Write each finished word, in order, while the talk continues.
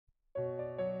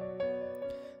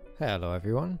Hello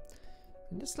everyone.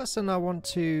 In this lesson I want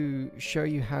to show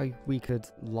you how we could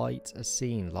light a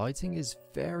scene. Lighting is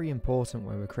very important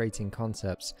when we're creating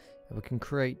concepts, and we can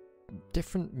create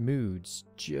different moods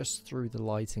just through the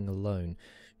lighting alone.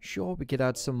 Sure, we could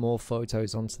add some more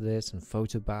photos onto this and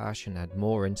photobash and add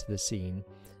more into the scene,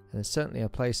 and there's certainly a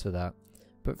place for that.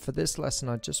 But for this lesson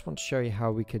I just want to show you how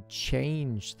we could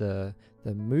change the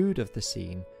mood of the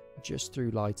scene just through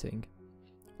lighting.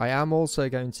 I am also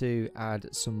going to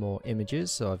add some more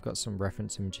images, so I've got some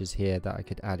reference images here that I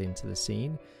could add into the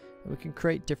scene. And we can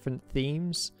create different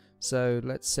themes. So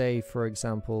let's say, for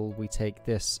example, we take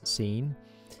this scene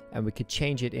and we could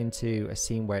change it into a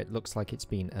scene where it looks like it's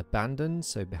been abandoned.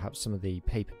 So perhaps some of the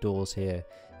paper doors here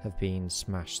have been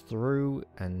smashed through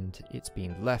and it's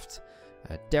been left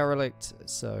derelict.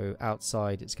 So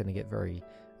outside it's going to get very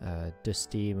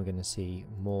dusty and we're going to see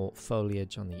more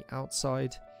foliage on the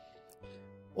outside.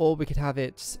 Or we could have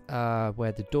it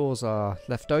where the doors are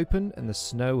left open and the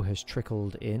snow has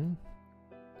trickled in.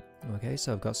 Okay,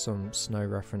 so I've got some snow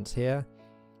reference here.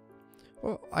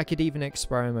 Or I could even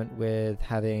experiment with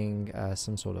having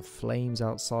some sort of flames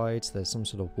outside. So there's some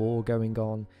sort of war going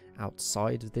on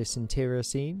outside of this interior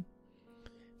scene.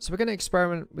 So we're going to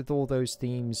experiment with all those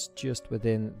themes just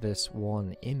within this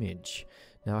one image.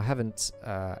 Now I haven't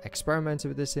experimented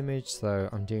with this image, so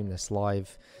I'm doing this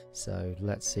live, so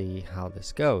let's see how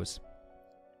this goes.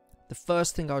 The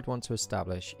first thing I'd want to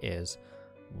establish is,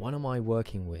 what am I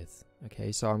working with?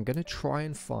 Okay, so I'm going to try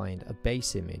and find a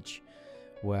base image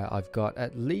where I've got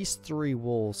at least 3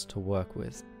 walls to work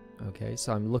with. Okay,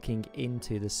 so I'm looking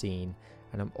into the scene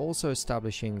and I'm also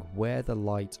establishing where the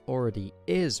light already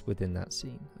is within that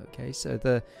scene. Okay, so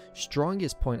the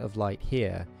strongest point of light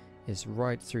here is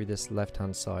right through this left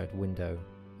hand side window.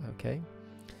 Okay,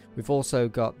 we've also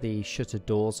got the shutter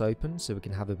doors open so we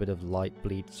can have a bit of light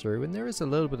bleed through, and there is a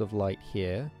little bit of light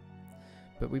here,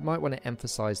 but we might want to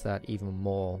emphasize that even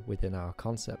more within our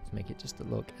concept, make it just to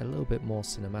look a little bit more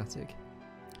cinematic.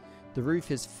 The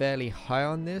roof is fairly high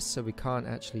on this, so we can't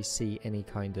actually see any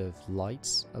kind of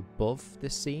lights above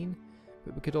this scene,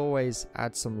 but we could always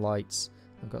add some lights.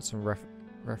 I've got some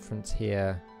reference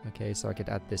here. Okay, so I could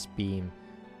add this beam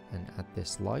and add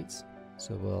this light,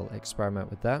 so we'll experiment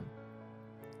with that.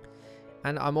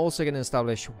 And I'm also going to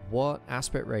establish what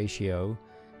aspect ratio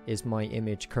is my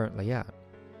image currently at.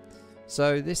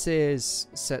 So this is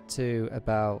set to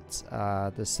about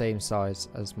the same size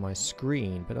as my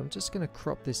screen, but I'm just going to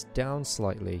crop this down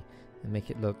slightly and make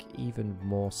it look even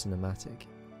more cinematic.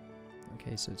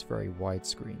 Okay, so it's very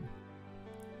widescreen.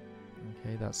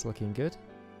 Okay, that's looking good.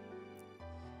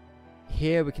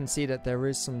 Here we can see that there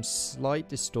is some slight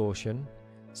distortion,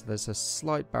 so there's a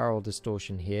slight barrel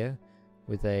distortion here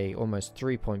with a almost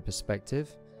 3-point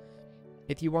perspective.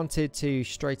 If you wanted to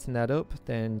straighten that up,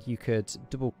 then you could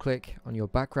double click on your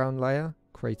background layer,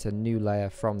 create a new layer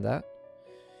from that.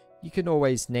 You can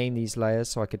always name these layers,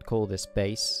 so I could call this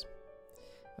base,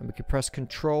 and we could press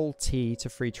Ctrl T to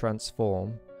free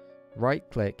transform, right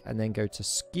click and then go to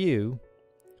skew,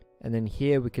 and then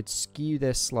here we could skew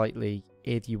this slightly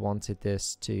if you wanted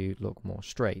this to look more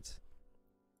straight.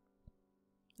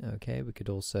 Okay, we could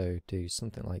also do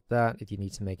something like that if you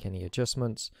need to make any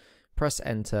adjustments. Press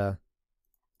enter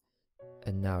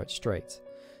and now it's straight.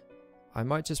 I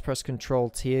might just press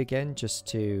Ctrl T again just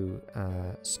to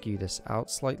skew this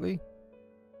out slightly.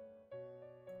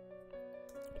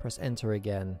 Press enter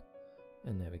again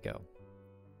and there we go.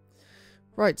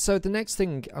 Right, so the next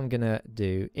thing I'm gonna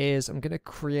do is I'm gonna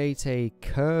create a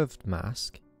curved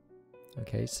mask.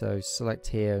 Okay, so select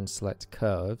here and select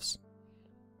curves,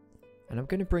 and I'm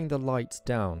going to bring the light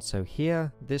down. So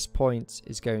here, this point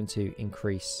is going to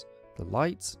increase the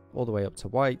light all the way up to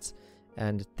white,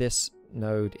 and this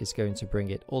node is going to bring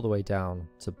it all the way down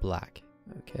to black.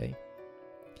 Okay,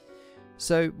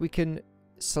 so we can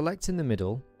select in the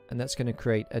middle, and that's going to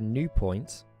create a new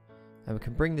point, and we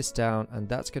can bring this down, and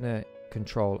that's going to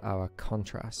control our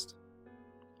contrast.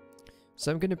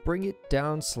 So I'm going to bring it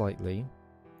down slightly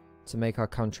to make our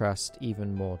contrast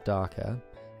even more darker,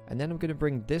 and then I'm going to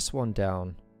bring this one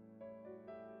down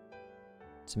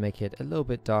to make it a little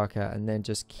bit darker, and then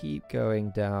just keep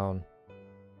going down,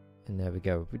 and there we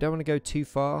go. We don't want to go too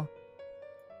far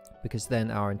because then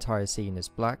our entire scene is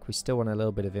black. We still want a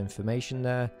little bit of information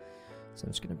there, so I'm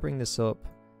just going to bring this up,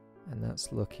 and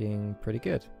that's looking pretty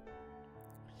good.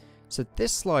 So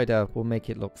this slider will make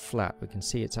it look flat. We can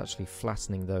see it's actually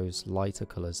flattening those lighter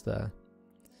colors there.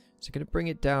 So I'm going to bring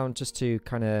it down just to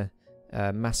kind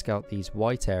of mask out these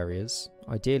white areas.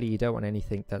 Ideally you don't want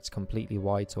anything that's completely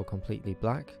white or completely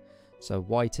black. So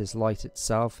white is light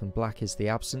itself and black is the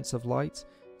absence of light.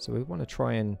 So we want to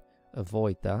try and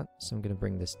avoid that, so I'm going to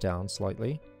bring this down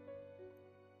slightly.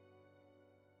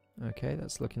 Okay,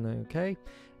 that's looking okay.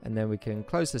 And then we can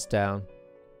close this down.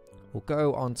 We'll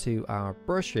go onto our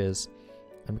brushes.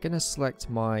 I'm going to select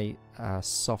my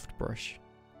soft brush.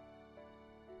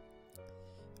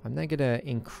 I'm then going to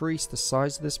increase the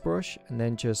size of this brush and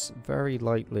then just very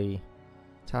lightly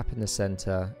tap in the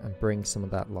center and bring some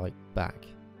of that light back.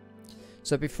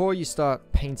 So before you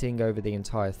start painting over the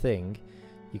entire thing,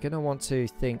 you're going to want to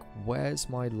think, where's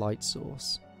my light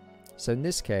source? So in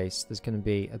this case, there's going to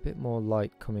be a bit more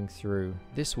light coming through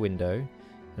this window.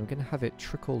 I'm going to have it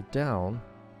trickle down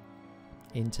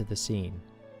into the scene.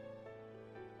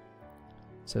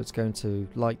 So it's going to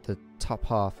light the top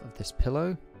half of this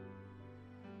pillow.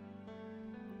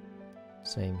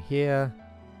 Same here,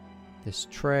 this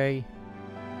tray.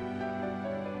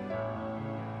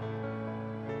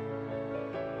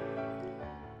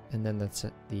 And then that's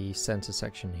at the center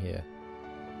section here.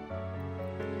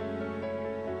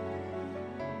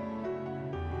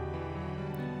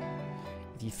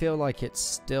 If you feel like it's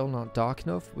still not dark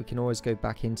enough, we can always go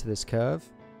back into this curve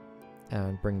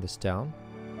and bring this down.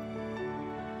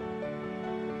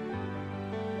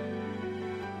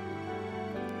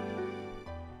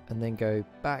 And then go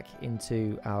back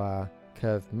into our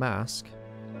curved mask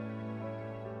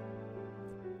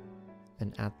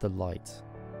and add the light.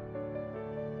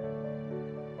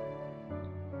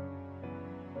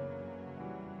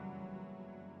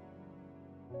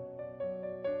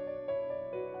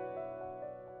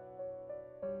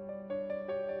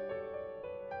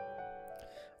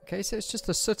 Okay, so it's just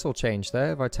a subtle change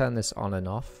there. If I turn this on and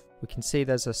off, we can see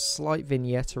there's a slight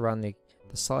vignette around the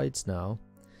sides now.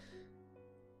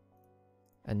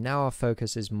 And now our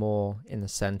focus is more in the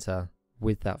center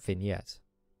with that vignette.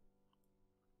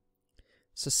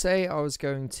 So say I was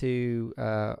going to,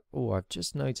 oh, I've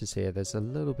just noticed here there's a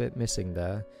little bit missing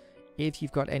there. If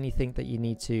you've got anything that you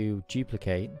need to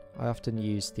duplicate, I often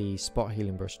use the spot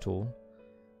healing brush tool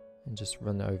and just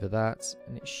run over that,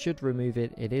 and it should remove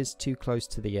it. It is too close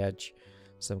to the edge,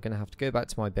 so I'm going to have to go back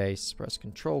to my base, press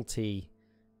Ctrl T,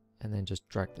 and then just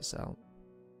drag this out.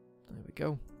 There we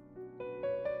go.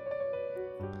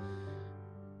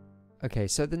 Okay,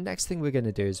 so the next thing we're going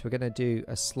to do is we're going to do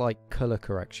a slight color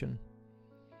correction.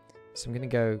 So I'm going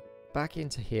to go back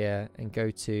into here and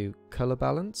go to color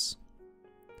balance.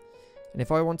 And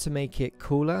if I want to make it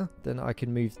cooler, then I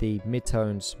can move the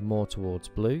midtones more towards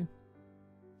blue.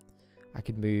 I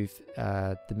could move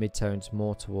the midtones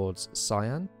more towards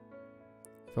cyan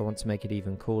if I want to make it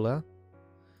even cooler.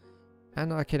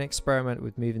 And I can experiment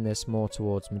with moving this more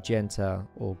towards magenta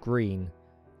or green,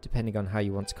 depending on how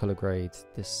you want to color grade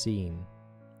this scene.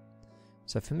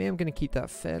 So for me, I'm going to keep that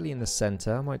fairly in the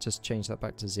center. I might just change that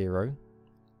back to 0.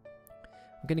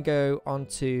 I'm going to go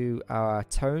onto our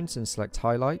tones and select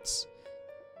highlights,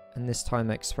 and this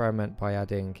time experiment by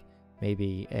adding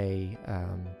maybe a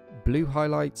blue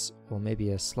highlight or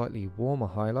maybe a slightly warmer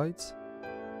highlight.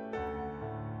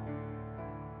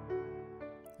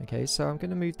 Okay, so I'm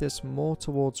going to move this more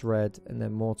towards red and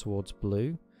then more towards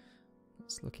blue.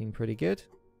 It's looking pretty good.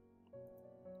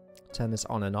 Turn this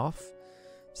on and off.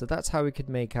 So that's how we could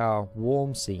make our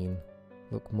warm scene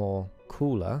look more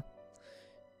cooler.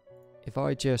 If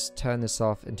I just turn this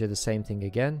off and do the same thing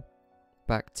again,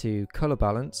 back to color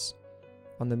balance.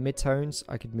 On the midtones,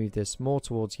 I could move this more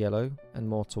towards yellow and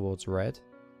more towards red.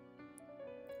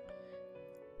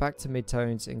 Back to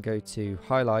midtones and go to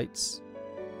highlights.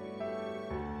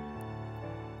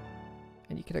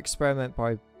 And you can experiment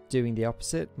by doing the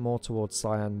opposite, more towards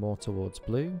cyan, more towards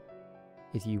blue,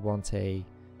 if you want a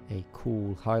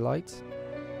cool highlight.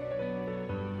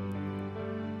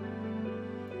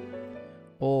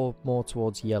 Or more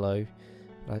towards yellow.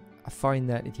 I find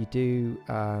that if you do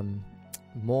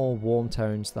more warm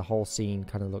tones, the whole scene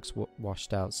kind of looks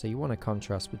washed out, so you want a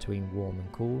contrast between warm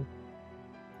and cool.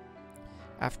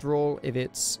 After all, if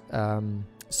it's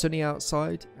sunny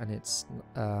outside and it's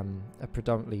a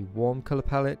predominantly warm color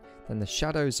palette, then the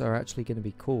shadows are actually going to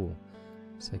be cool,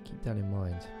 so keep that in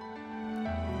mind.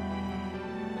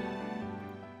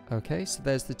 Okay, so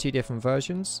there's the two different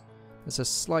versions. There's a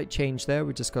slight change there.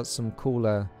 We just got some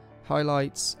cooler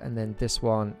highlights, and then this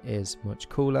one is much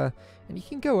cooler, and you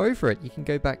can go over it. You can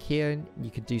go back here and you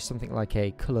could do something like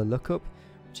a color lookup,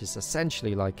 which is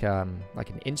essentially like an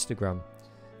Instagram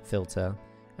filter,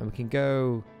 and we can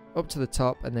go up to the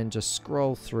top and then just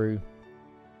scroll through,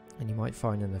 and you might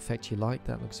find an effect you like.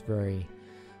 That looks very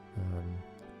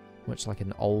much like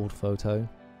an old photo.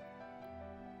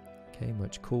 Okay,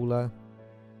 much cooler.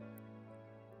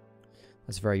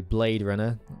 That's very Blade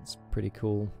Runner. That's pretty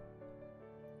cool.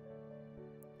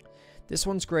 This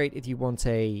one's great if you want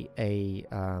a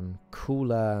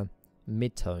cooler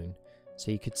mid-tone.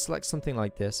 So you could select something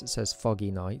like this. It says foggy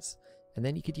night, and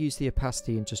then you could use the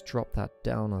opacity and just drop that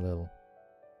down a little.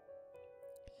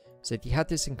 So if you had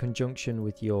this in conjunction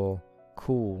with your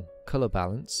cool color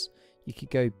balance, you could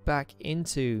go back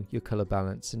into your color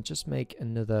balance and just make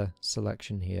another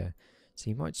selection here. So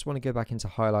you might just want to go back into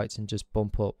highlights and just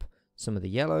bump up some of the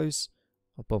yellows,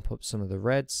 or bump up some of the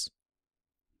reds.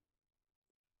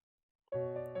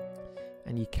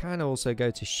 And you can also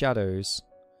go to shadows.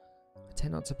 I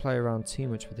tend not to play around too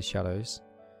much with the shadows,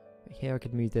 but here I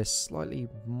could move this slightly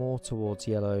more towards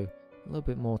yellow, a little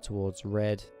bit more towards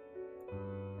red.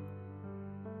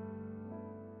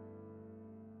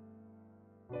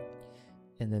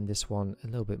 And then this one a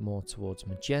little bit more towards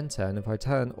magenta. And if I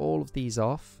turn all of these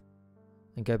off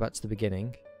and go back to the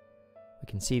beginning, we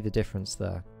can see the difference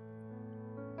there.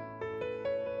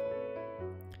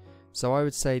 So I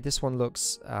would say this one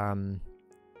looks,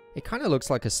 it kind of looks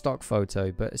like a stock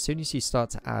photo, but as soon as you start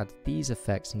to add these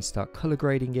effects and you start color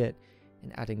grading it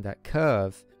and adding that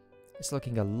curve, it's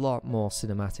looking a lot more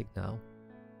cinematic now.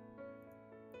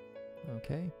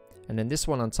 Okay, and then this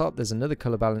one on top, there's another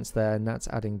color balance there, and that's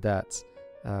adding that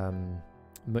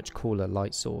much cooler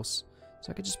light source.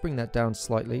 So I could just bring that down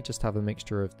slightly, just have a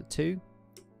mixture of the two.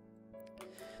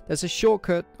 There's a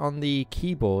shortcut on the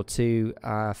keyboard to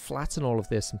flatten all of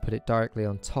this and put it directly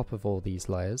on top of all these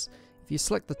layers. If you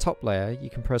select the top layer, you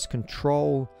can press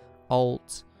Control,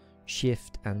 Alt,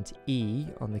 Shift and E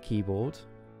on the keyboard,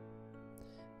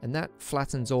 and that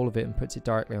flattens all of it and puts it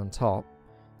directly on top.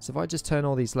 So if I just turn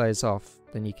all these layers off,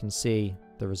 then you can see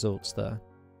the results there,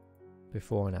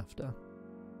 before and after.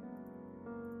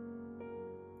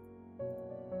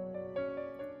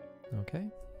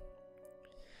 Okay,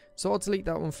 so I'll delete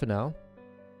that one for now,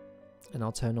 and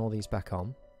I'll turn all these back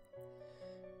on.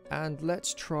 And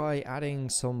let's try adding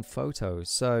some photos.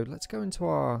 So let's go into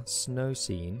our snow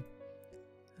scene,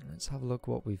 and let's have a look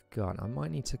what we've got. I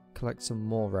might need to collect some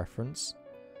more reference.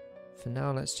 For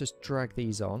now, let's just drag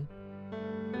these on. So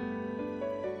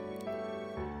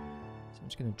I'm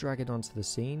just going to drag it onto the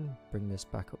scene, bring this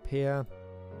back up here.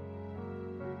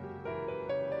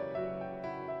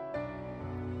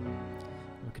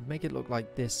 Make it look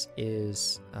like this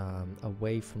is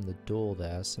away from the door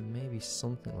there, so maybe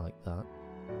something like that.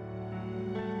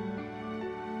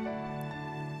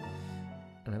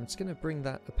 And I'm just going to bring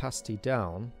that opacity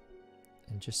down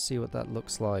and just see what that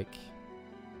looks like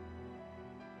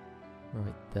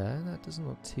right there. That doesn't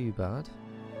look too bad.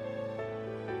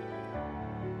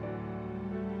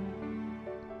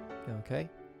 Okay.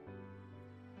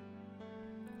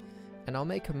 And I'll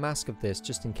make a mask of this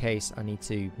just in case I need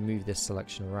to move this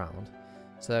selection around.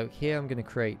 So here I'm going to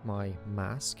create my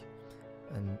mask,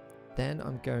 and then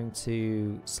I'm going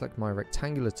to select my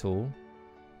rectangular tool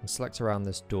and select around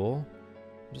this door.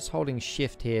 I'm just holding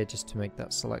Shift here just to make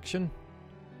that selection.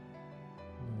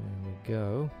 There we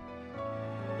go.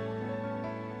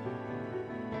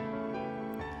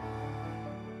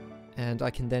 And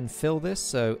I can then fill this,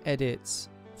 so Edit,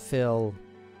 Fill,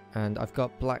 and I've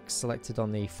got black selected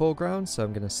on the foreground, so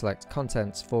I'm going to select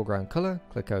Contents, Foreground Color,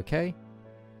 click OK.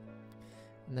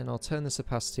 And then I'll turn this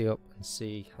opacity up and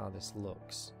see how this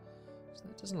looks. So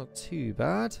that doesn't look too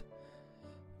bad.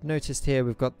 Noticed here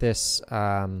we've got this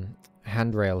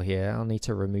handrail here. I'll need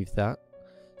to remove that.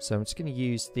 So I'm just going to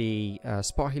use the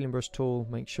spot healing brush tool,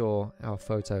 make sure our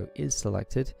photo is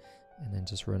selected, and then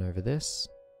just run over this.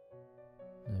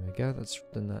 There we go, that's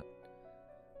done that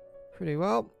pretty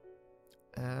well.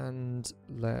 And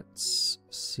let's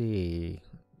see,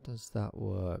 does that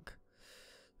work?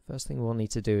 First thing we'll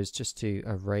need to do is just to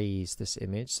erase this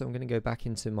image. So I'm going to go back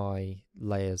into my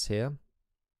layers here.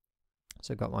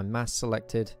 So I've got my mask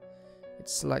selected,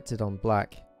 it's selected on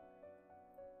black,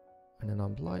 and then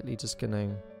I'm lightly just going to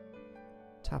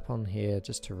tap on here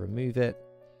just to remove it.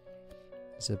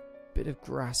 There's a bit of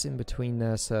grass in between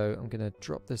there, so I'm going to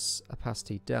drop this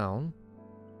opacity down.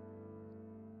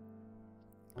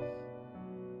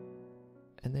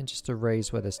 And then just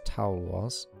erase where this towel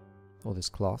was, or this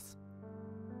cloth.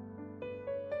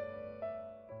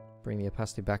 Bring the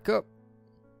opacity back up.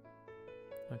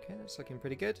 Okay, that's looking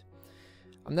pretty good.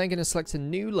 I'm then going to select a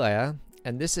new layer,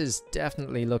 and this is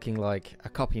definitely looking like a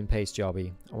copy and paste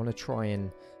jobby. I want to try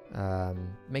and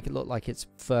make it look like it's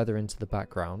further into the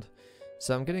background.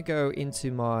 So I'm going to go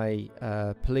into my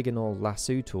polygonal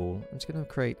lasso tool. I'm just going to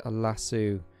create a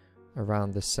lasso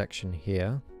around this section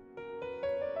here.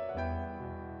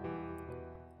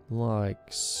 Like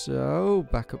so.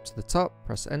 Back up to the top,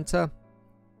 press enter.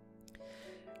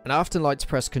 And I often like to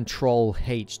press Control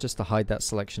H just to hide that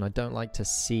selection. I don't like to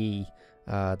see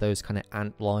those kind of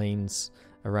ant lines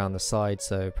around the side,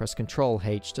 so press Ctrl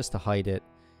H just to hide it,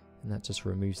 and that just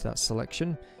removes that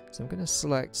selection. So I'm going to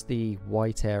select the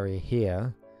white area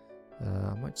here.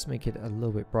 I might just make it a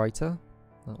little bit brighter.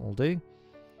 That will do.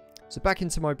 So back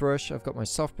into my brush, I've got my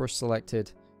soft brush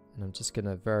selected, and I'm just going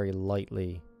to very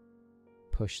lightly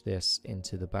push this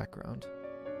into the background.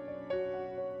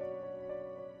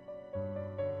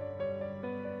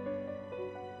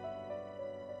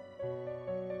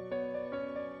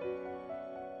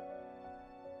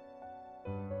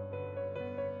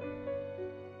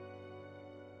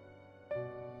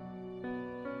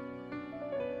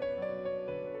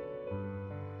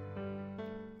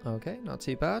 Okay, not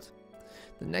too bad.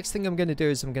 The next thing I'm going to do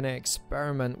is I'm going to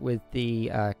experiment with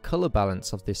the color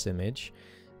balance of this image.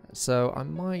 So I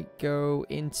might go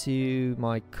into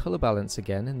my color balance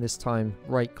again, and this time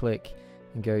right click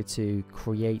and go to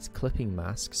create clipping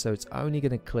mask, so it's only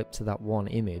going to clip to that one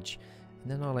image,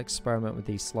 and then I'll experiment with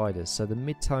these sliders. So the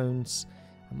midtones,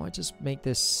 I might just make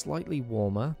this slightly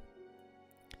warmer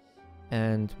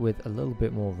and with a little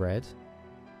bit more red.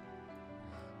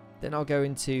 Then I'll go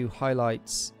into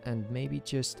highlights and maybe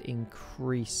just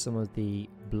increase some of the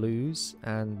blues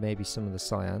and maybe some of the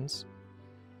cyans.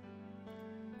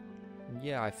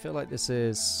 Yeah, I feel like this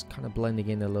is kind of blending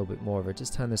in a little bit more of it.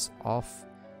 Just turn this off.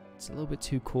 It's a little bit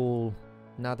too cool.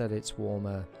 Now that it's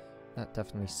warmer, that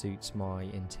definitely suits my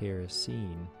interior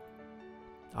scene.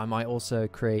 I might also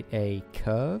create a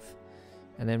curve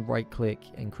and then right click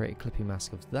and create a clipping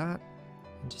mask of that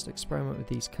and just experiment with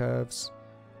these curves.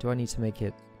 Do I need to make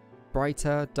it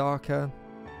brighter, darker?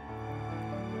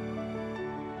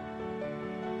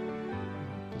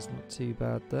 That's not too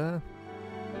bad there.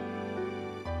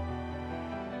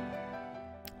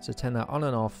 So turn that on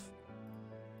and off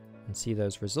and see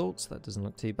those results. That doesn't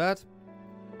look too bad.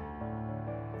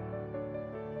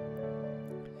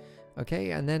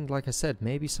 Okay, and then like I said,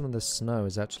 maybe some of the snow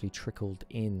has actually trickled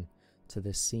in to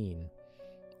this scene.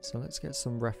 So let's get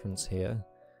some reference here.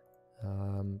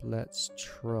 Let's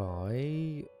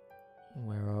try...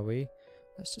 Where are we?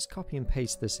 Let's just copy and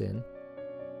paste this in.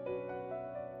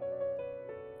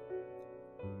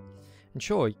 And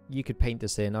sure, you could paint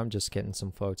this in. I'm just getting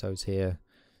some photos here.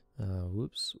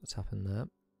 Whoops, what's happened there?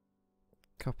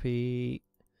 Copy.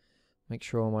 Make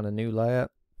sure I'm on a new layer.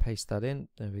 Paste that in.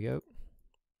 There we go.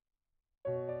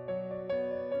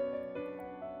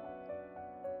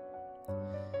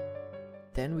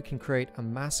 Then we can create a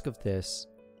mask of this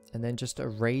and then just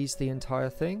erase the entire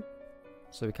thing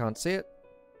so we can't see it.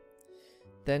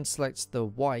 Then select the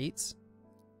white,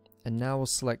 and now we'll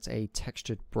select a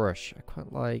textured brush. I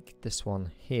quite like this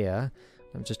one here.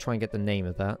 Let me just try and get the name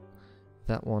of that.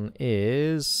 That one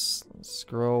is, let's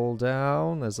scroll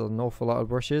down, there's an awful lot of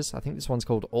brushes. I think this one's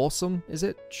called Awesome, is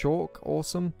it? Chalk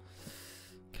Awesome?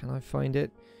 Can I find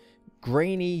it?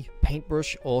 Grainy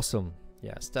Paintbrush Awesome.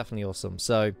 Yeah, it's definitely awesome.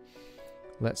 So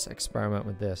let's experiment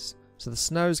with this. So the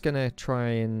snow's gonna try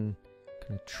and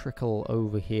kind of trickle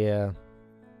over here.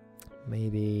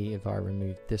 Maybe if I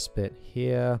remove this bit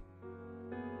here.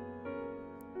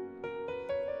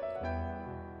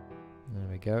 There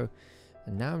we go.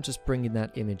 And now I'm just bringing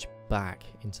that image back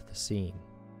into the scene.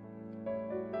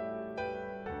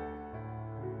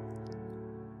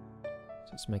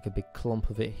 Just make a big clump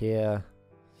of it here.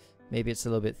 Maybe it's a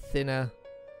little bit thinner.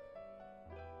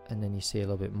 And then you see a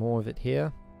little bit more of it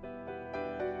here.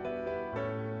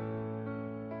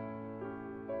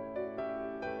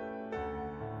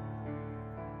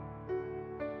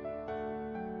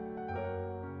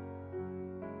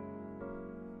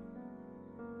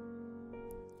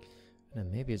 And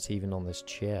maybe it's even on this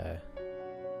chair.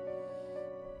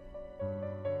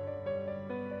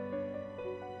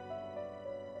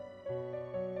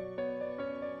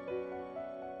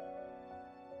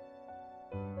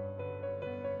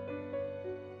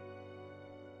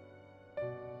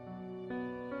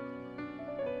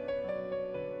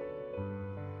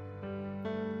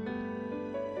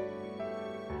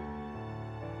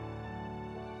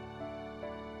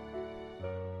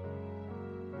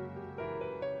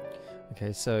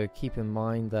 Okay, so keep in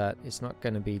mind that it's not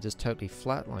going to be just totally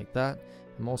flat like that.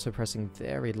 I'm also pressing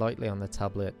very lightly on the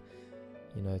tablet.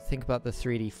 You know, think about the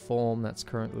 3D form that's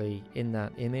currently in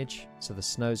that image. So the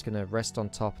snow's going to rest on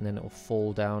top and then it will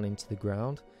fall down into the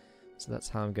ground. So that's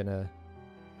how I'm going to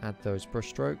add those brush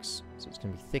strokes. So it's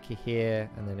going to be thicker here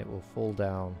and then it will fall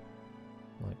down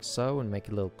like so and make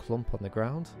a little clump on the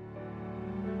ground.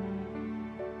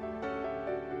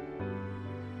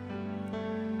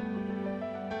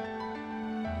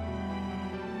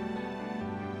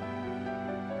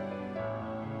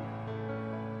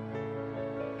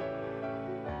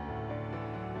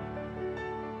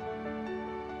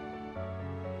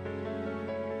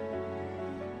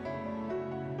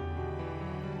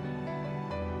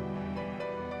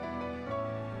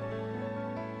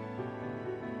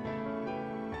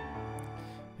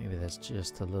 there's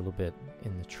just a little bit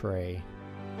in the tray.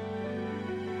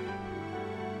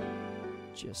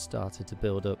 Just started to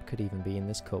build up, could even be in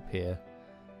this cup here.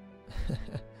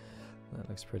 That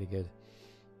looks pretty good.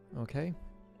 Okay.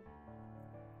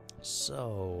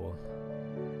 So...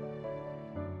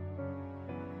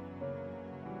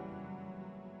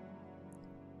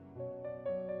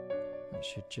 that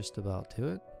should just about do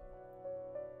it.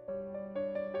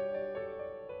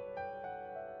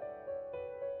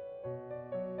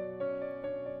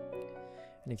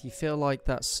 And if you feel like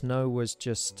that snow was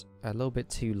just a little bit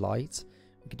too light,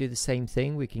 we can do the same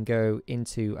thing. We can go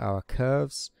into our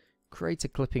curves, create a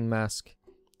clipping mask,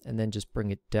 and then just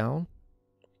bring it down.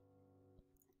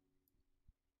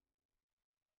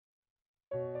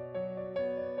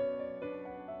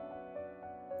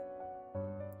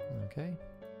 Okay.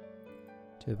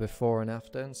 Do a before and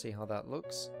after and see how that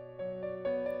looks.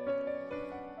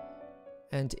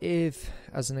 And if,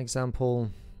 as an example,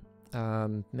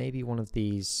 maybe one of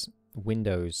these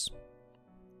windows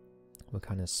were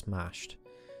kind of smashed.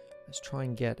 Let's try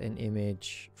and get an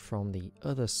image from the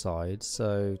other side.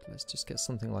 So let's just get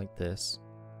something like this.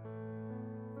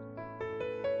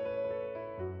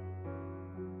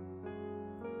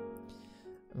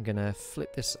 I'm gonna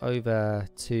flip this over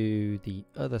to the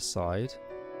other side.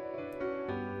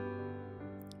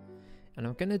 And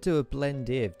I'm gonna do a blend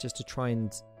if just to try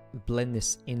and blend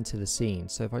this into the scene.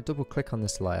 So if I double click on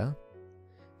this layer,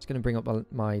 it's going to bring up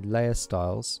my layer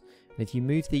styles, and if you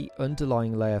move the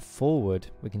underlying layer forward,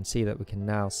 we can see that we can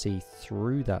now see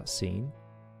through that scene.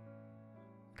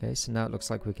 Okay, so now it looks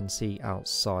like we can see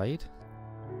outside.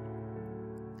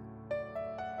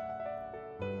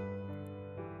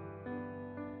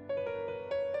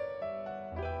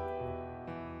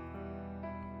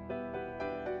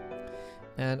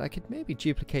 And I could maybe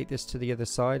duplicate this to the other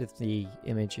side if the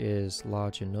image is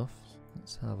large enough.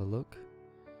 Let's have a look.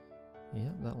 Yeah,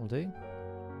 that will do.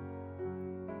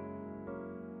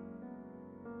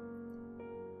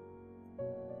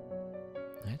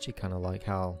 I actually kind of like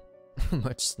how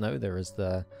much snow there is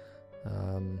there.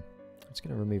 I'm just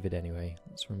going to remove it anyway.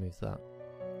 Let's remove that.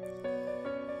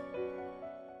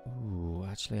 Ooh,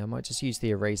 actually I might just use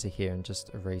the eraser here and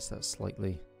just erase that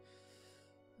slightly.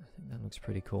 I think that looks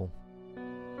pretty cool.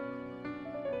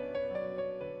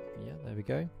 Yeah, there we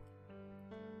go.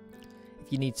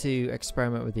 If you need to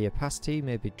experiment with the opacity,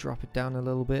 maybe drop it down a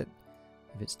little bit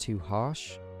if it's too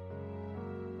harsh.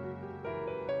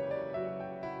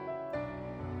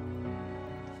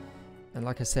 And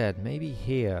like I said, maybe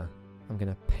here I'm going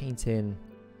to paint in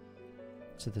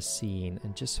to the scene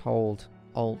and just hold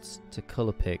Alt to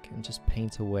color pick and just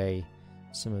paint away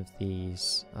some of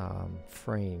these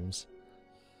frames.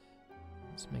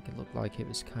 Let's make it look like it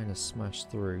was kind of smashed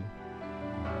through.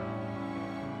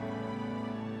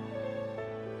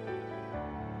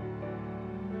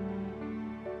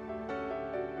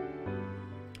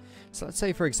 So let's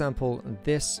say, for example,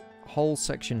 this whole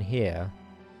section here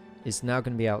is now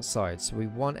going to be outside. So we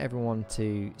want everyone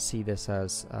to see this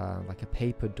as like a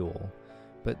paper door,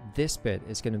 but this bit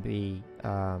is going to be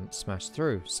smashed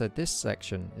through. So this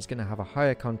section is going to have a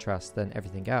higher contrast than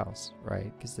everything else,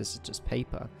 right? Because this is just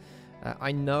paper.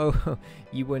 I know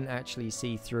you wouldn't actually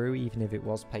see through even if it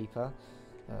was paper.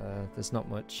 There's not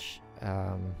much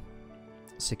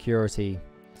security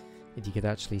if you could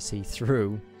actually see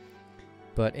through.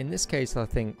 But in this case, I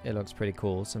think it looks pretty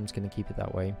cool, so I'm just going to keep it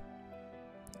that way.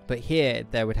 But here,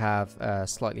 they would have a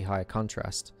slightly higher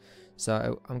contrast.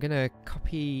 So I'm going to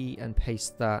copy and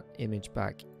paste that image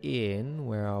back in.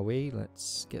 Where are we?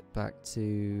 Let's get back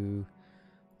to...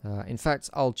 in fact,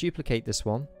 I'll duplicate this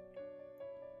one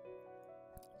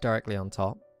directly on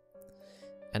top.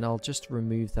 And I'll just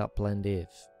remove that blend if.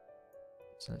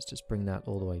 So let's just bring that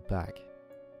all the way back.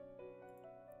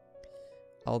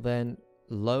 I'll then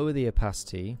lower the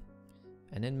opacity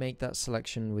and then make that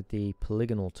selection with the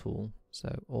polygonal tool.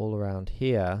 So all around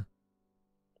here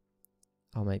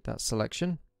I'll make that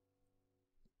selection.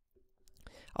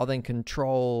 I'll then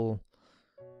Control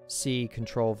C,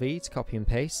 Control V to copy and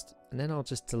paste, and then I'll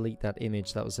just delete that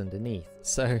image that was underneath.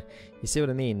 So you see what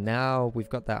I mean? Now we've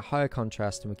got that higher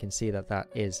contrast and we can see that that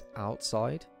is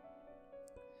outside.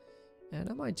 And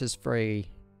I might just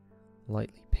very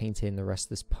lightly paint in the rest of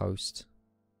this post.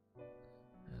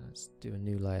 Let's do a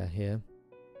new layer here.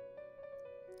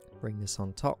 Bring this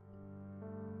on top.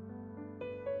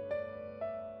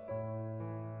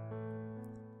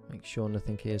 Make sure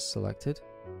nothing is selected.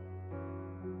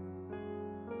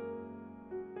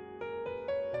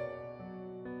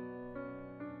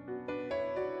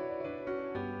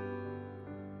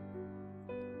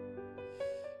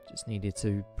 Just needed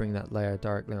to bring that layer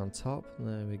directly on top.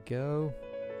 There we go.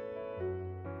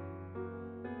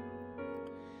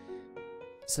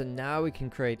 So now we can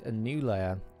create a new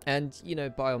layer, and you know,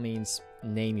 by all means,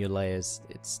 name your layers.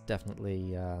 It's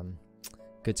definitely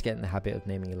good to get in the habit of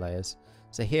naming your layers.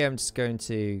 So here I'm just going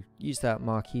to use that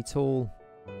marquee tool,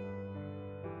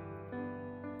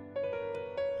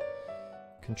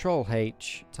 Control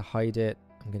H to hide it.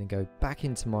 I'm going to go back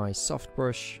into my soft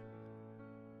brush,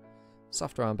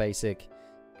 soft round basic,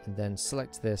 and then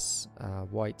select this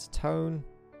white tone,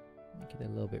 make it a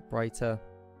little bit brighter.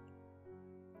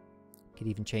 Could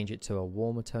even change it to a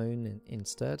warmer tone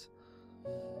instead.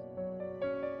 And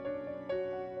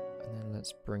then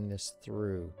let's bring this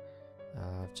through.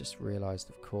 I've just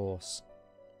realized, of course,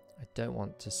 I don't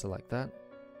want to select that.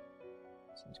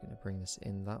 So I'm just going to bring this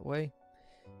in that way.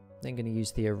 Then going to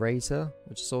use the eraser,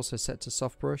 which is also set to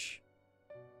soft brush,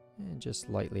 and just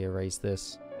lightly erase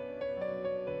this.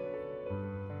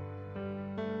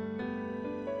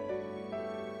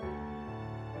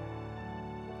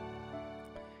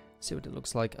 See what it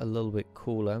looks like a little bit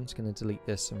cooler. I'm just going to delete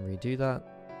this and redo that.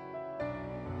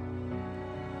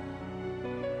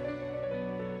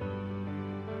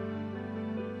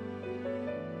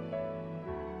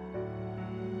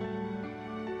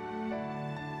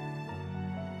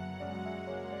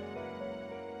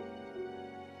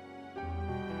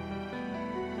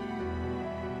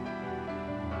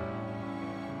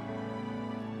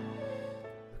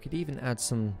 We could even add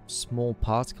some small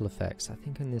particle effects. I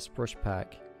think in this brush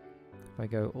pack, if I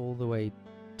go all the way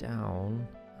down,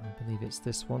 I believe it's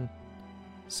this one,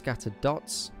 scattered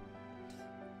dots,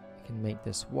 I can make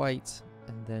this white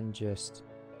and then just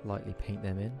lightly paint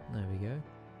them in. There we go.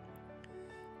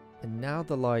 And now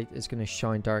the light is going to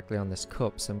shine directly on this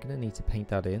cup, so I'm going to need to paint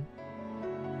that in.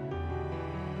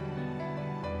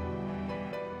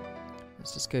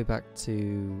 Let's just go back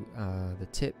to the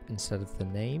tip instead of the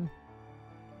name.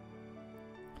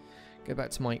 Go back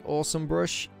to my awesome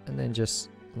brush and then just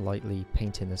lightly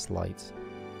paint in this light.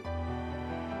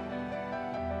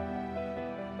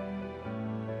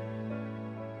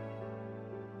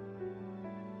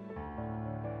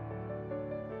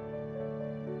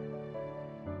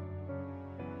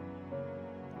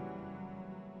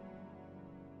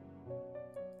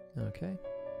 Okay.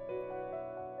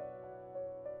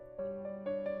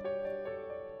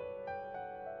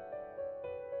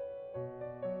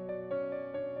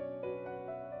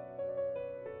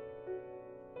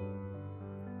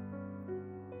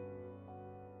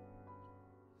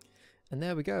 And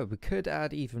there we go. We could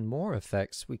add even more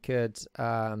effects. We could,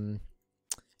 if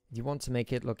you want to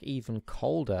make it look even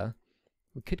colder,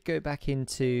 we could go back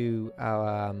into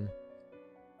our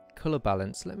color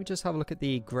balance. Let me just have a look at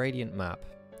the gradient map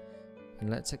and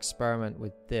let's experiment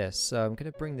with this. So I'm going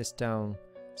to bring this down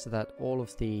so that all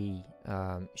of the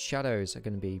shadows are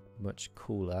going to be much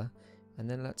cooler. And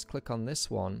then let's click on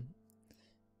this one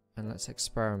and let's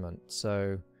experiment.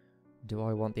 So do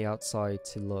I want the outside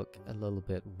to look a little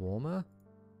bit warmer,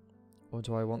 or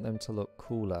do I want them to look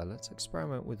cooler? Let's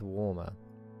experiment with warmer.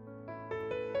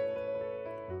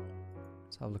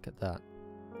 Let's have a look at that.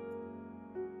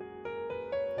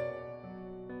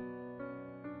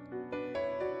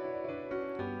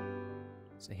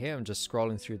 So here I'm just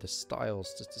scrolling through the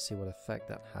styles just to see what effect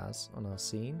that has on our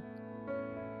scene.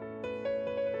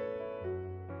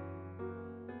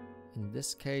 In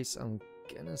this case, I'm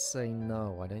gonna say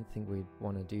no, I don't think we'd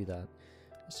want to do that.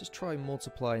 Let's just try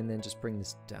multiply and then just bring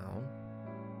this down.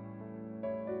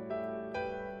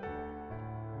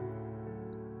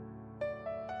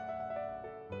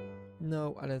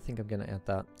 No, I don't think I'm gonna add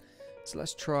that. So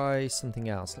let's try something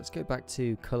else. Let's go back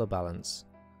to color balance.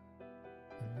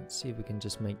 And let's see if we can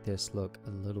just make this look a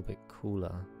little bit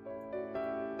cooler.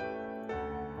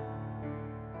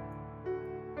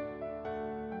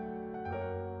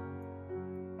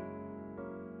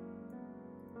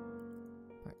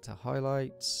 To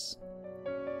highlights.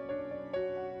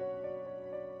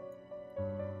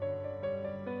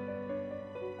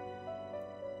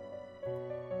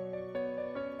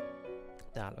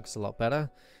 That looks a lot better.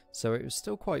 So it was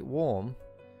still quite warm,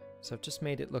 so I've just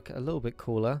made it look a little bit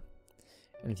cooler.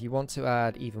 And if you want to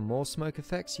add even more smoke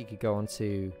effects, you could go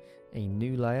onto a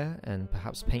new layer and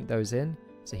perhaps paint those in.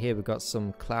 So here we've got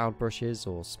some cloud brushes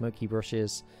or smoky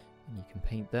brushes, and you can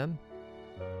paint them.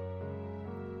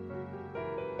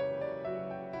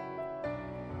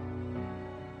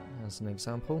 As an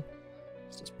example,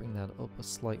 let's just bring that up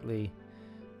slightly.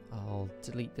 I'll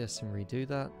delete this and redo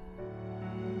that.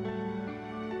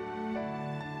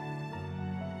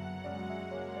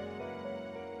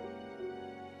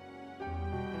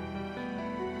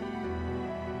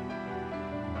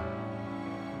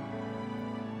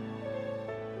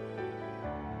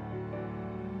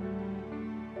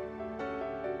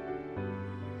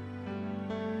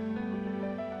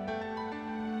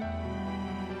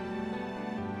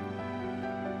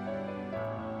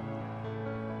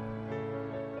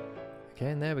 Okay,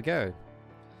 and there we go.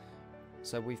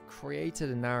 So we've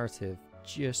created a narrative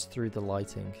just through the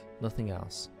lighting, nothing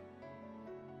else.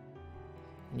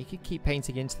 And you could keep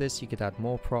painting into this, you could add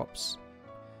more props.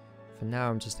 For now,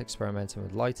 I'm just experimenting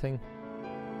with lighting.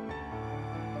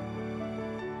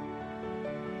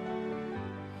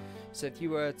 So if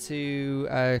you were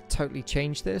to totally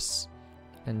change this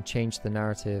and change the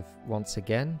narrative once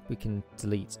again, we can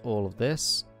delete all of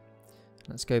this.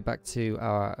 Let's go back to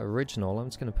our original. I'm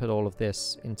just going to put all of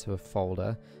this into a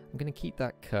folder. I'm going to keep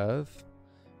that curve,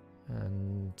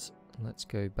 and let's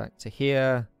go back to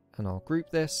here, and I'll group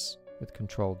this with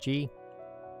Control G.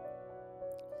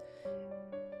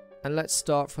 And let's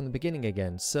start from the beginning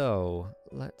again. So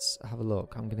let's have a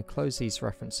look. I'm going to close these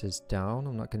references down.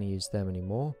 I'm not going to use them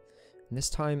anymore. And this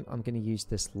time I'm going to use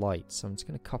this light. So I'm just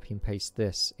going to copy and paste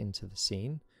this into the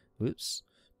scene. Whoops,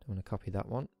 don't want to copy that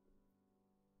one.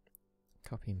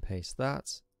 Copy and paste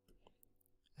that.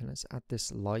 And let's add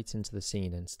this light into the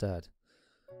scene instead.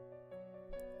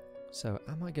 So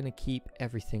am I going to keep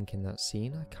everything in that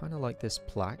scene? I kind of like this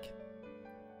plaque.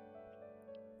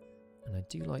 And I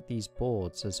do like these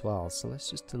boards as well. So let's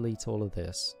just delete all of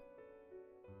this.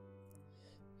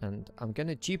 And I'm going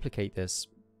to duplicate this.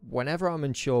 Whenever I'm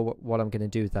unsure what I'm going to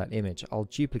do with that image, I'll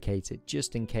duplicate it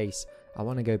just in case I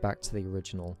want to go back to the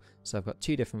original. So I've got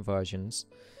two different versions.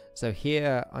 So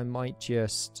here I might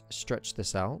just stretch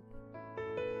this out.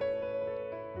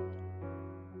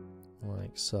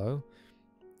 Like so.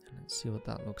 And let's see what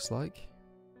that looks like.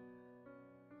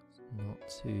 Not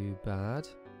too bad.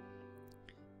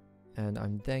 And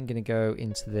I'm then going to go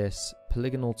into this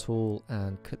polygonal tool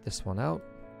and cut this one out.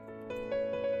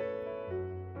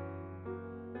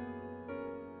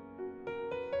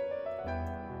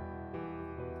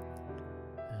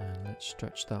 And let's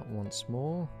stretch that once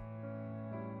more.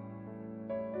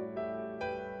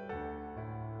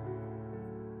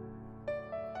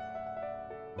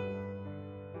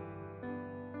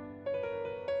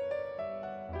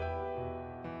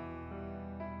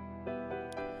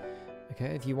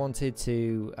 Okay, if you wanted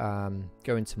to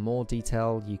go into more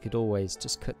detail, you could always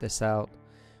just cut this out,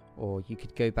 or you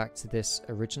could go back to this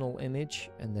original image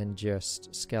and then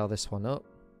just scale this one up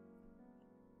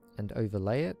and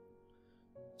overlay it.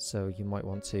 So you might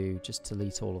want to just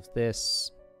delete all of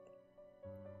this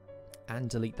and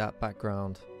delete that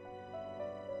background.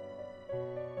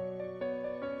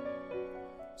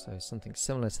 So something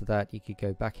similar to that, you could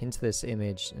go back into this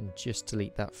image and just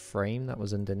delete that frame that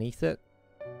was underneath it.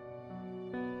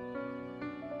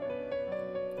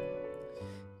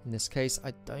 In this case,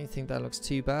 I don't think that looks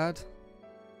too bad.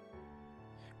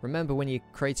 Remember, when you're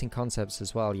creating concepts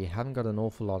as well, you haven't got an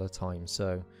awful lot of time,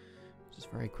 so just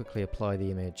very quickly apply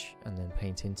the image and then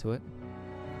paint into it.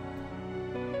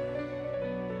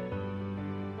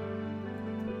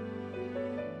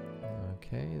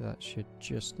 Okay, that should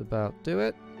just about do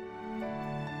it.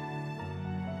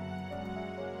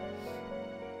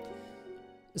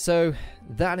 So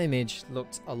that image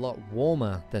looked a lot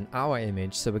warmer than our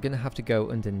image, so we're going to have to go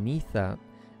underneath that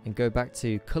and go back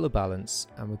to color balance,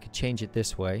 and we could change it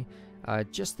this way.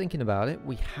 Just thinking about it,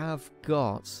 we have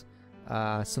got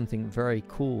something very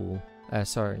cool,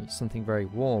 something very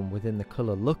warm within the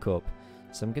color lookup.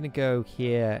 So I'm going to go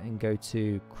here and go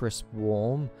to crisp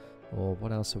warm, or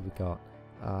what else have we got?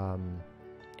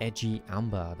 Edgy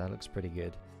amber, that looks pretty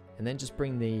good. And then just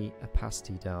bring the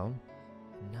opacity down.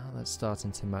 Now that's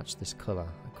starting to match this color.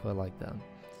 I quite like that.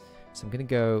 So I'm going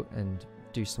to go and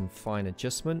do some fine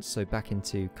adjustments. So back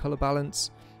into color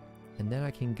balance, and then I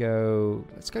can go,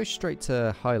 let's go straight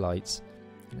to highlights.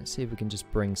 And let's see if we can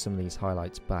just bring some of these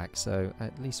highlights back. So I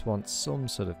at least want some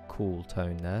sort of cool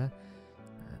tone there.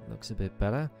 That looks a bit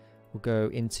better. We'll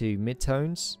go into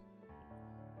midtones,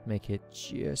 make it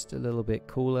just a little bit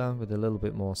cooler with a little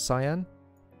bit more cyan.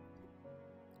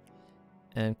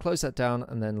 And close that down,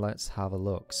 and then let's have a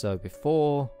look. So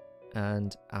before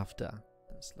and after,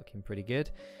 that's looking pretty good.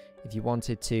 If you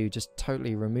wanted to just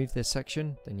totally remove this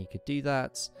section, then you could do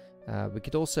that. We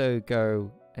could also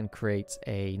go and create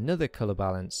another color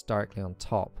balance directly on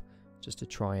top, just to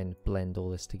try and blend all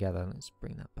this together. Let's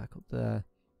bring that back up there.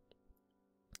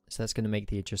 So that's going to make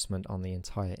the adjustment on the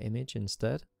entire image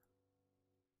instead.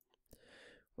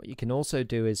 What you can also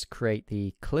do is create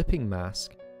the clipping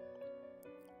mask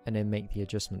and then make the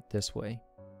adjustment this way.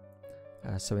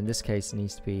 So in this case, it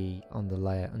needs to be on the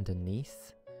layer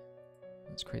underneath.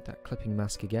 Let's create that clipping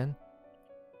mask again.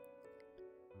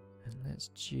 And let's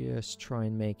just try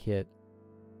and make it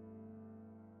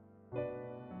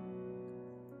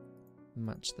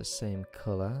match the same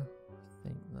color. I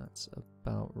think that's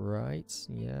about right.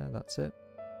 Yeah, that's it.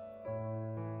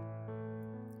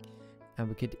 And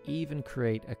we could even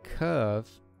create a curve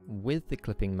with the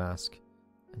clipping mask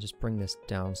and just bring this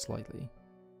down slightly.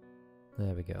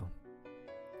 There we go.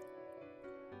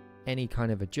 Any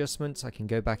kind of adjustments, I can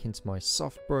go back into my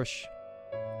soft brush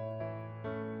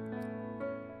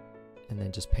and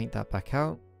then just paint that back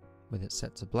out with it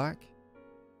set to black.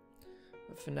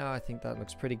 But for now I think that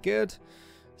looks pretty good,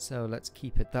 so let's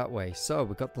keep it that way. So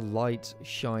we've got the light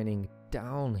shining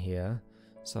down here,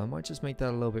 so I might just make that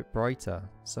a little bit brighter.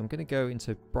 So I'm going to go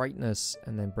into brightness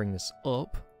and then bring this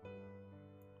up.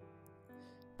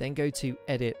 Then go to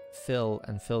edit, fill,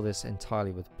 and fill this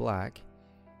entirely with black.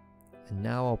 And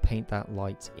now I'll paint that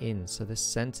light in, so this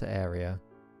center area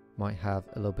might have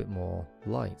a little bit more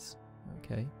light.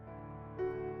 Okay.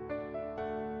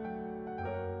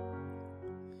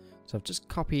 So I've just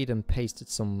copied and pasted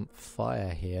some fire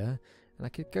here, and I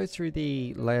could go through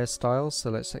the layer styles.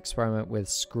 So let's experiment with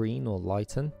screen or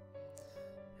lighten,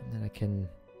 and then I can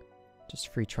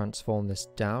just free transform this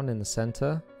down in the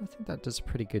center. I think that does a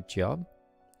pretty good job.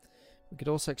 We could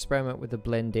also experiment with the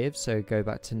blend div, so go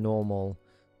back to normal,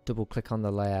 double click on the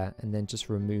layer, and then just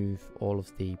remove all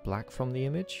of the black from the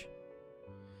image.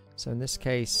 So in this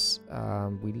case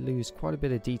we lose quite a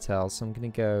bit of detail, so I'm going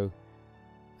to go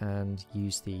and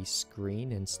use the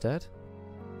screen instead.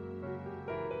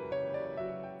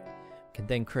 Can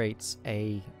then create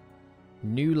a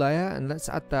new layer, and let's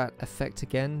add that effect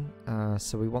again.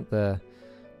 So we want the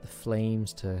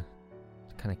flames to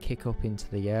kind of kick up into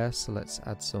the air, so let's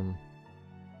add some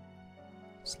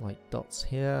slight dots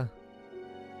here.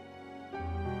 There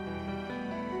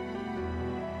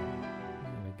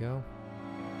we go.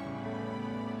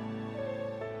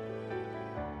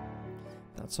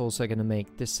 That's also going to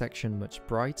make this section much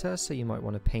brighter, so you might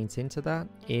want to paint into that.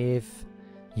 If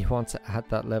you want to add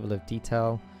that level of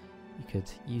detail, you could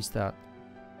use that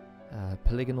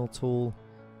polygonal tool,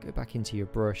 go back into your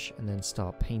brush, and then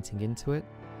start painting into it.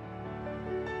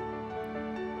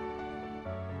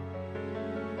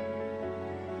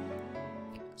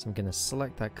 So I'm going to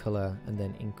select that color and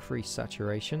then increase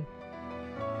saturation.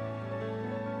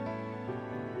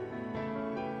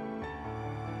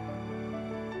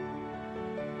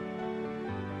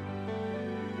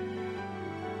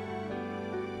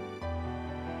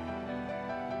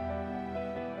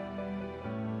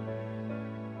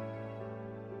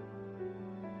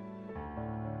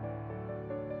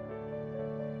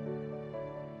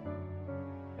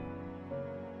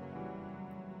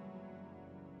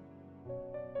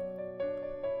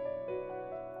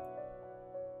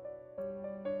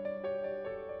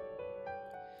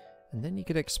 And then you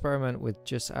could experiment with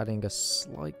just adding a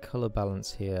slight color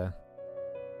balance here.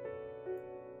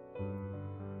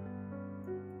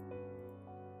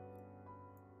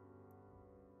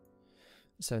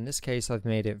 So in this case I've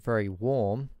made it very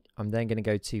warm. I'm then going to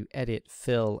go to edit,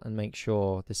 fill, and make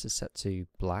sure this is set to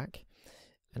black.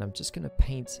 And I'm just going to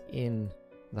paint in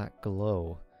that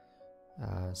glow.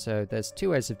 So there's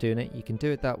two ways of doing it. You can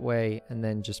do it that way and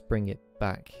then just bring it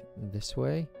back this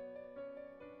way.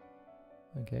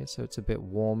 Okay, so it's a bit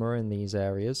warmer in these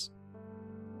areas.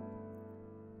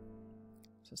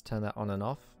 So let's turn that on and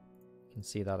off. You can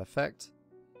see that effect.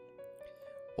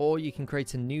 Or you can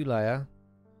create a new layer,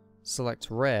 select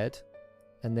red,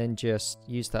 and then just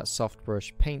use that soft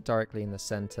brush, paint directly in the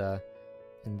center,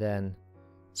 and then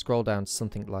scroll down to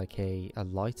something like a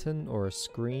lighten or a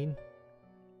screen,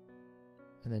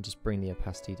 and then just bring the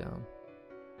opacity down.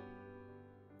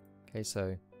 Okay,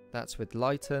 so that's with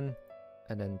lighten,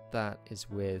 and then that is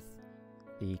with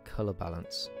the color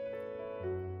balance.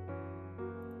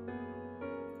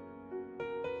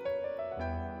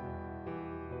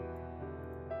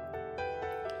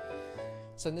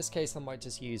 So in this case I might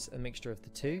just use a mixture of the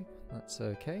two. That's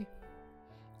okay.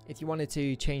 If you wanted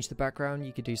to change the background,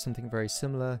 you could do something very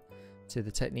similar to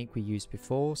the technique we used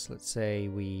before. So let's say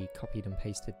we copied and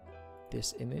pasted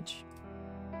this image.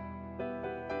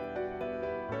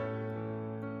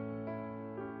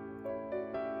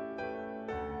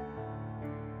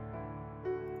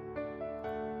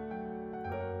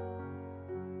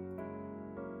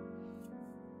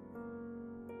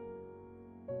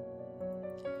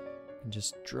 And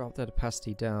just drop that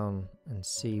opacity down and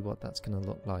see what that's going to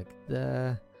look like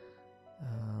there.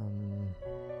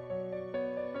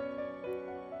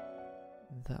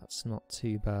 That's not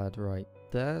too bad right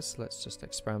there, so let's just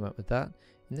experiment with that.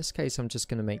 In this case I'm just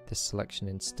going to make this selection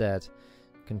instead.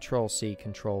 Control C,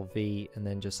 Control V, and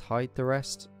then just hide the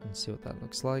rest and see what that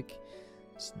looks like.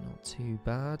 It's not too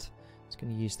bad. It's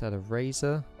going to use that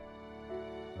eraser.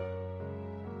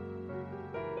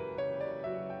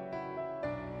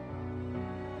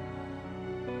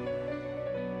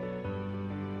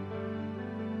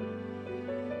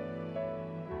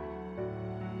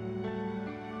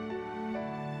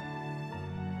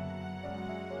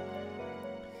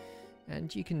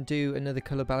 And you can do another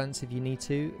color balance if you need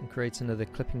to and create another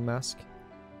clipping mask.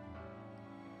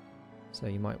 So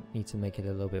you might need to make it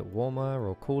a little bit warmer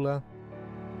or cooler.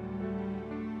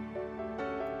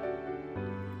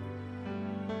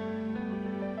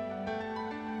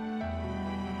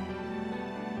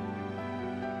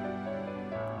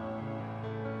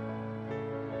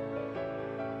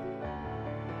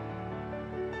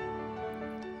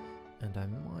 And I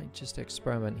might just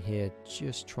experiment here,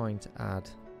 just trying to add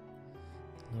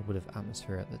a little bit of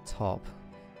atmosphere at the top.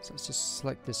 So let's just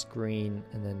select this green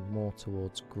and then more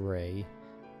towards grey.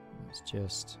 Let's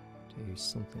just do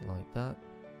something like that.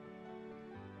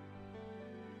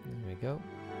 There we go.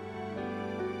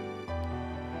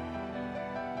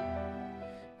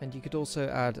 And you could also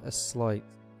add a slight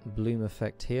bloom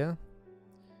effect here.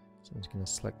 So I'm just going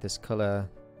to select this colour,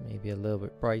 maybe a little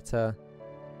bit brighter.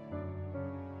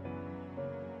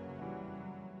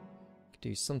 Could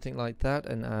do something like that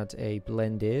and add a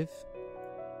blend if.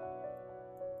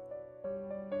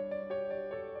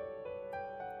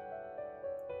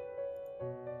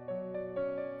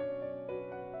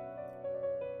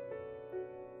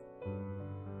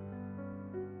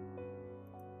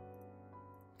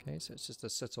 Okay, so it's just a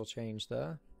subtle change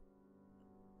there.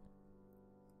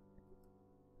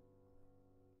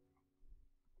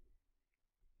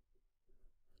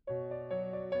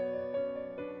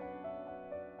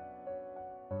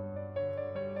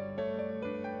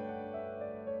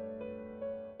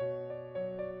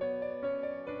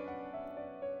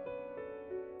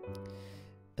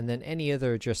 And then any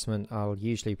other adjustment, I'll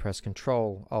usually press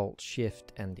Control, Alt,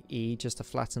 Shift and E just to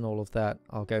flatten all of that.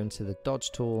 I'll go into the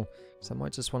dodge tool, so I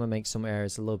might just want to make some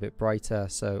areas a little bit brighter.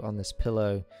 So on this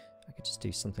pillow, I could just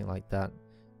do something like that,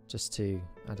 just to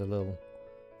add a little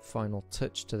final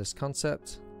touch to this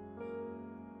concept.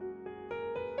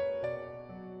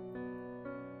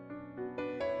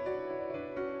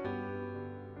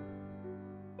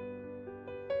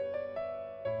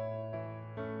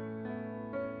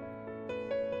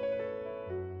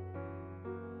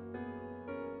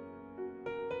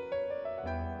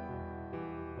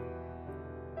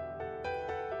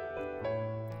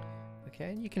 Okay,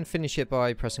 and you can finish it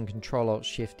by pressing Ctrl Alt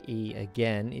Shift E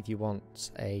again if you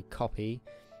want a copy,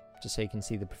 just so you can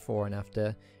see the before and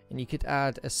after. And you could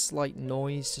add a slight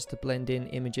noise just to blend in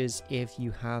images if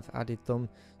you have added them.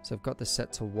 So I've got this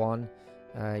set to 1.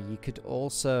 You could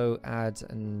also add,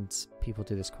 and people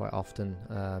do this quite often,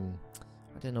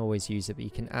 I don't always use it, but you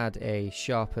can add a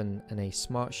sharpen and a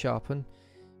smart sharpen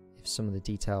if some of the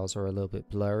details are a little bit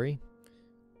blurry.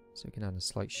 So we can add a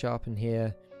slight sharpen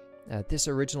here. This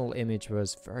original image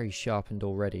was very sharpened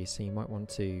already, so you might want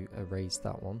to erase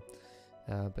that one.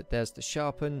 But there's the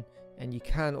sharpen, and you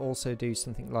can also do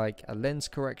something like a lens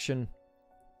correction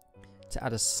to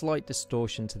add a slight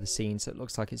distortion to the scene so it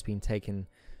looks like it's been taken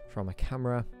from a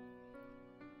camera.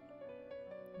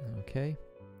 Okay,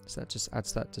 so that just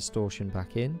adds that distortion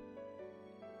back in.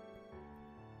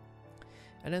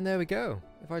 And then there we go.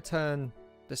 If I turn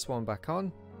this one back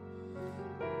on,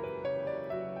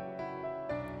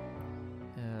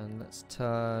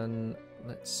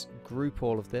 let's group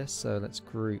all of this. So let's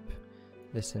group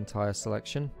this entire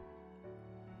selection.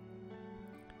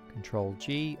 Control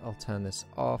G, I'll turn this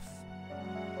off.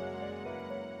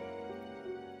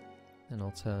 And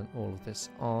I'll turn all of this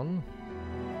on.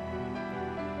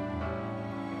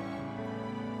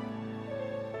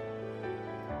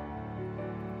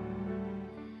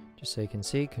 Just so you can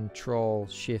see, Control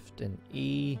Shift and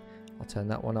E. I'll turn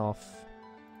that one off.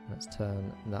 Let's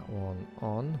turn that one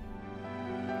on.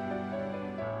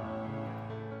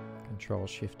 Control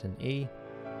Shift and E.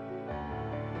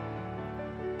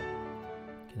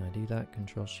 Can I do that?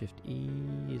 Control Shift E.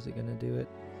 Is it going to do it?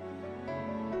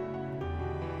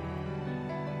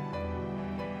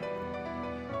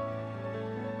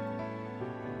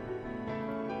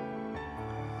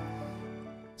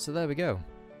 So there we go.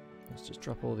 Let's just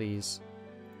drop all these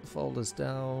folders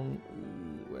down.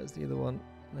 Ooh, where's the other one?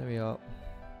 There we are.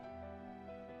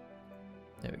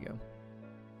 There we go.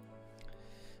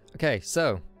 Okay,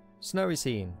 so snowy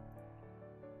scene,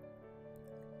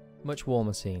 much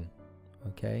warmer scene.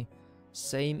 Okay,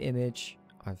 same image.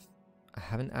 I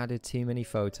haven't added too many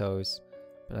photos,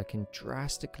 but I can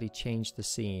drastically change the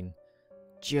scene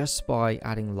just by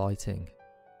adding lighting.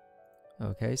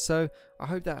 Okay, so I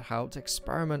hope that helped.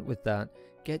 Experiment with that,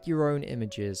 get your own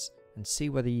images and see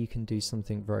whether you can do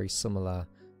something very similar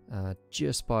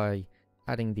just by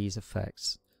adding these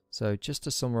effects. So just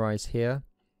to summarize here,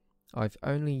 I've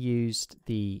only used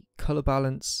the color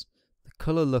balance, the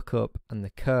color lookup and the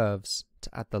curves to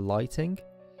add the lighting.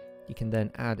 You can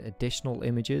then add additional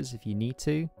images if you need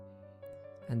to,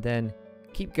 and then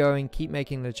keep going, keep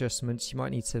making adjustments. You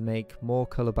might need to make more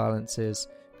color balances,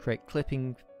 create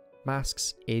clipping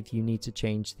masks if you need to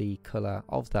change the color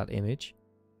of that image.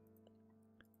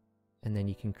 And then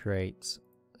you can create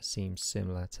a scene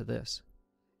similar to this.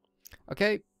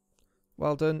 Okay,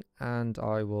 well done, and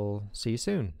I will see you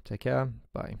soon. Take care,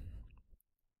 bye.